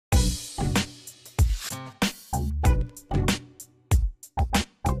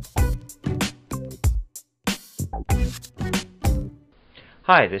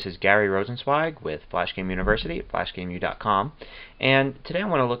Hi, this is Gary Rosenzweig with Flash Game University at flashgameu.com, and today I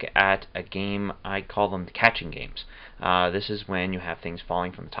want to look at a game. I call them catching games. This is when you have things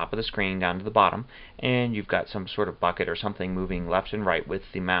falling from the top of the screen down to the bottom, and you've got some sort of bucket or something moving left and right with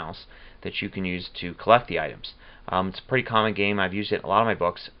the mouse that you can use to collect the items. It's a pretty common game. I've used it in a lot of my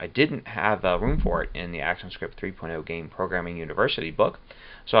books. I didn't have room for it in the ActionScript 3.0 Game Programming University book,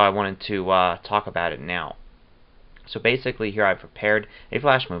 so I wanted to talk about it now. So basically here I've prepared a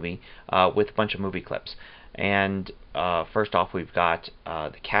Flash movie with a bunch of movie clips. And first off we've got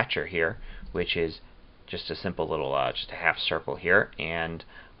the catcher here, which is just a simple little, just a half circle here. And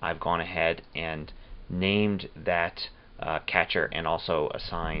I've gone ahead and named that catcher and also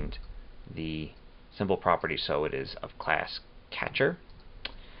assigned the symbol property so it is of class catcher.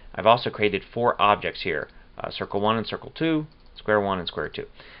 I've also created 4 objects here, circle 1 and circle 2, square 1 and square 2.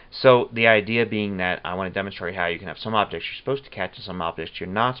 So the idea being that I want to demonstrate how you can have some objects you're supposed to catch and some objects you're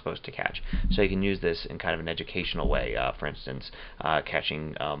not supposed to catch. So you can use this in kind of an educational way. For instance,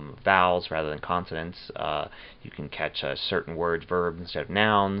 catching vowels rather than consonants. You can catch certain words, verbs instead of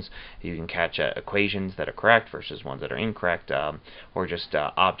nouns. You can catch equations that are correct versus ones that are incorrect, or just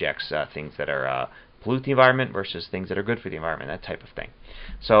objects, things that are pollute the environment versus things that are good for the environment, that type of thing.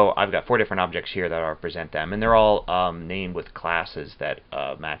 So I've got 4 different objects here that I'll represent them, and they're all named with classes that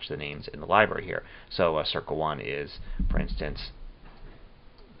match the names in the library here. So circle 1 is, for instance,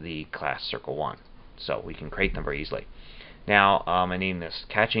 the class circle 1. So we can create them very easily. Now I named this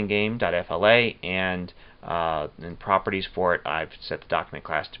catchinggame.fla, and in properties for it I've set the document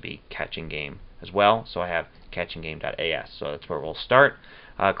class to be catchinggame as well. So I have catchinggame.as. So that's where we'll start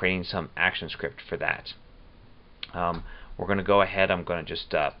creating some ActionScript for that. We're going to go ahead, I'm going to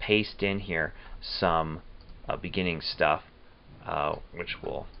just paste in here some beginning stuff, which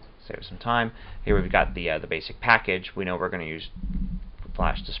will save some time. Here we've got the basic package. We know we're going to use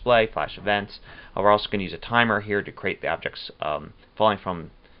flash display, flash events. We're also going to use a timer here to create the objects falling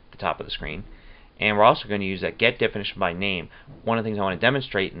from the top of the screen. And we're also going to use that get definition by name. One of the things I want to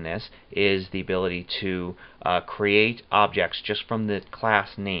demonstrate in this is the ability to create objects just from the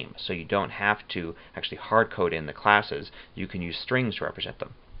class name. So you don't have to actually hard code in the classes. You can use strings to represent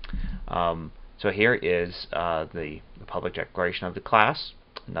them. So here is the public declaration of the class.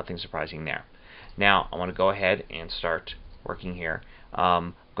 Nothing surprising there. Now I want to go ahead and start working here.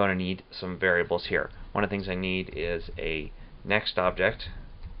 I'm going to need some variables here. One of the things I need is a next object.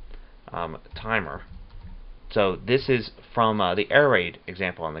 Timer. So this is from the air raid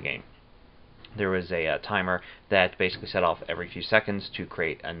example in the game. There was a timer that basically set off every few seconds to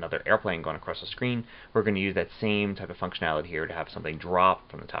create another airplane going across the screen. We're going to use that same type of functionality here to have something drop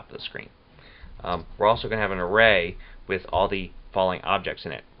from the top of the screen. We're also going to have an array with all the falling objects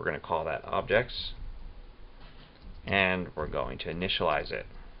in it. We're going to call that objects, and we're going to initialize it.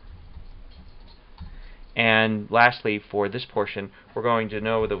 And lastly, for this portion, we're going to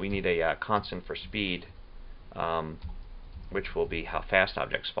know that we need a constant for speed, which will be how fast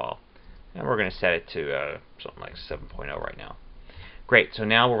objects fall. And we're going to set it to something like 7.0 right now. Great, so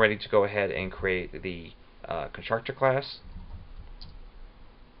now we're ready to go ahead and create the constructor class.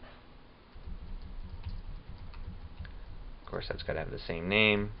 Of course, that's got to have the same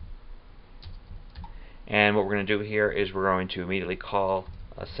name. And what we're going to do here is we're going to immediately call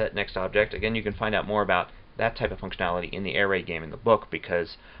a set next object. Again, you can find out more about that type of functionality in the air raid game in the book,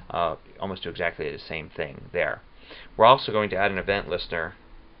 because almost do exactly the same thing there. We're also going to add an event listener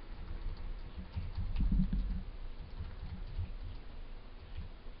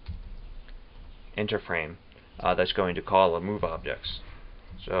interframe that's going to call a move objects.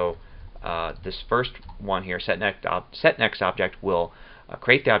 So this first one here, set next object, will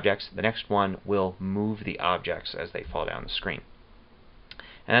create the objects. The next one will move the objects as they fall down the screen.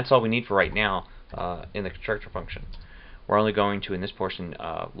 And that's all we need for right now in the constructor function. We're only going to, in this portion,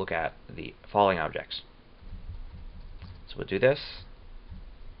 look at the falling objects. So we'll do this.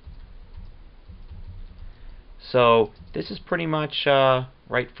 So this is pretty much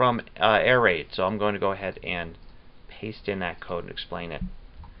right from air raid. So I'm going to go ahead and paste in that code and explain it.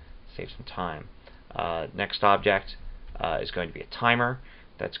 Save some time. Next object is going to be a timer.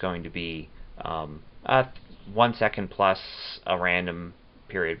 That's going to be 1 second plus a random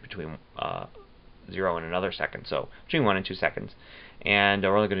period between 0 and another second, so between 1 and 2 seconds. And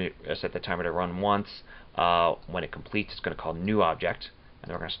we're only going to set the timer to run once. When it completes, it's going to call new object, and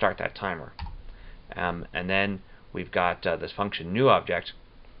then we're going to start that timer. And then we've got this function new object,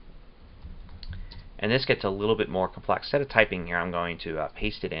 and this gets a little bit more complex. Instead of typing here, I'm going to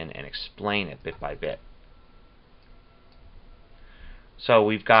paste it in and explain it bit by bit. So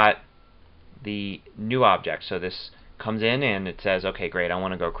we've got the new object, so this comes in and it says, okay, great, I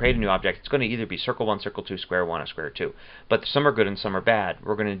want to go create a new object. It's going to either be circle 1, circle 2, square 1, or square 2. But some are good and some are bad.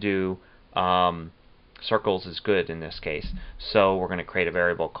 We're going to do circles is good in this case. So we're going to create a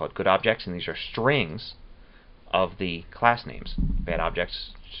variable called goodObjects, and these are strings of the class names. Bad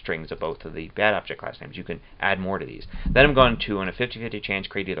objects, strings of both of the bad object class names. You can add more to these. Then I'm going to, on a 50-50 chance,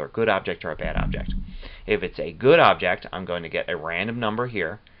 create either a good object or a bad object. If it's a good object, I'm going to get a random number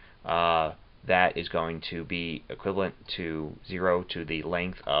here that is going to be equivalent to 0 to the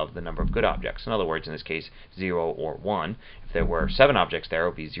length of the number of good objects. In other words, in this case, 0 or 1. If there were 7 objects there, it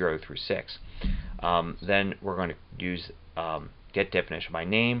would be 0 through 6. Then we're going to use get definition by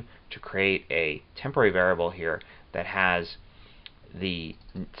name to create a temporary variable here that has the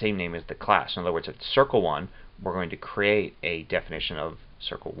same name as the class. In other words, at circle 1, we're going to create a definition of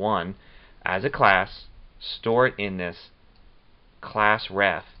circle 1 as a class, store it in this class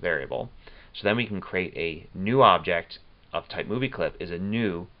ref variable. So then we can create a new object of type movie clip is a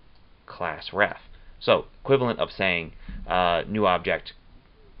new class ref. So equivalent of saying new object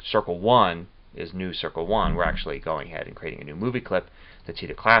circle 1 is new circle 1, we're actually going ahead and creating a new movie clip that's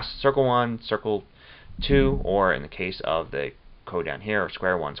either class circle 1, circle 2, or in the case of the code down here,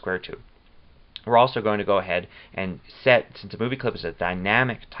 square 1, square 2. We're also going to go ahead and set, since a movie clip is a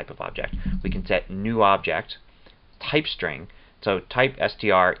dynamic type of object, we can set new object type string. So type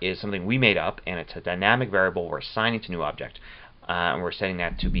str is something we made up, and it's a dynamic variable we're assigning to new object, and we're setting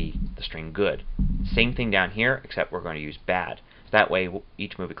that to be the string good. Same thing down here, except we're going to use bad. That way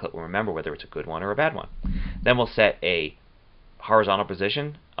each movie clip will remember whether it's a good one or a bad one. Then we'll set a horizontal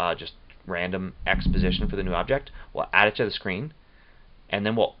position, just random X position for the new object. We'll add it to the screen, and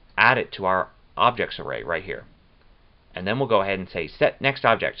then we'll add it to our objects array right here. And then we'll go ahead and say set next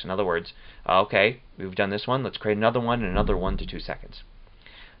object. In other words, okay, we've done this one, let's create another one in another 1 to 2 seconds.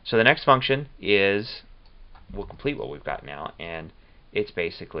 So the next function is, we'll complete what we've got now, and it's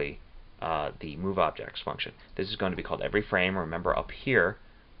basically the moveObjects function. This is going to be called every frame. Remember, up here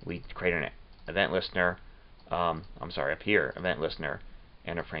we create an event listener. Up here, event listener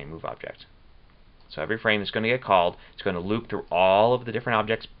and a frame moveObject. So every frame is going to get called. It's going to loop through all of the different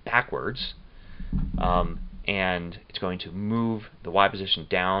objects backwards, and it's going to move the Y position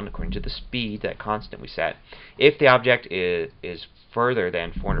down according to the speed, that constant we set. If the object is further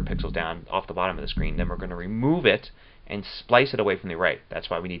than 400 pixels down off the bottom of the screen, then we're going to remove it and splice it away from the array. That's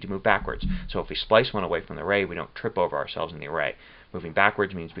why we need to move backwards. So if we splice one away from the array, we don't trip over ourselves in the array. Moving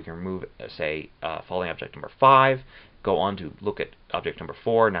backwards means we can remove, say, following object number 5, go on to look at object number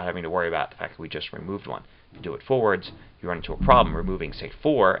 4, not having to worry about the fact that we just removed one. If you do it forwards, you run into a problem removing, say,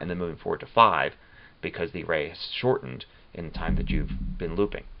 4 and then moving forward to 5 because the array has shortened in the time that you've been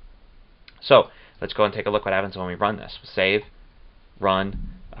looping. So let's go and take a look what happens when we run this. We'll save,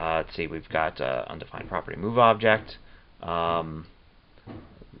 run. Let's see, we've got undefined property moveObject.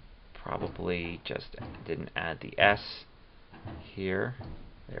 Probably just didn't add the S here.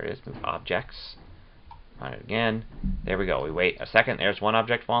 There it is, moveObjects. Run it again. There we go. We wait a second. There's one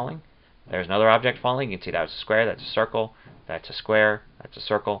object falling. There's another object falling. You can see that's a square, that's a circle, that's a square, that's a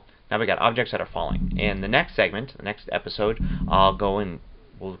circle. Now we got objects that are falling. In the next segment, the next episode, I'll go and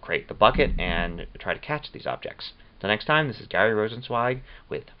we'll create the bucket and try to catch these objects. Till next time, this is Gary Rosenzweig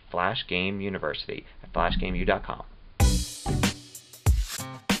with Flash Game University at flashgameu.com.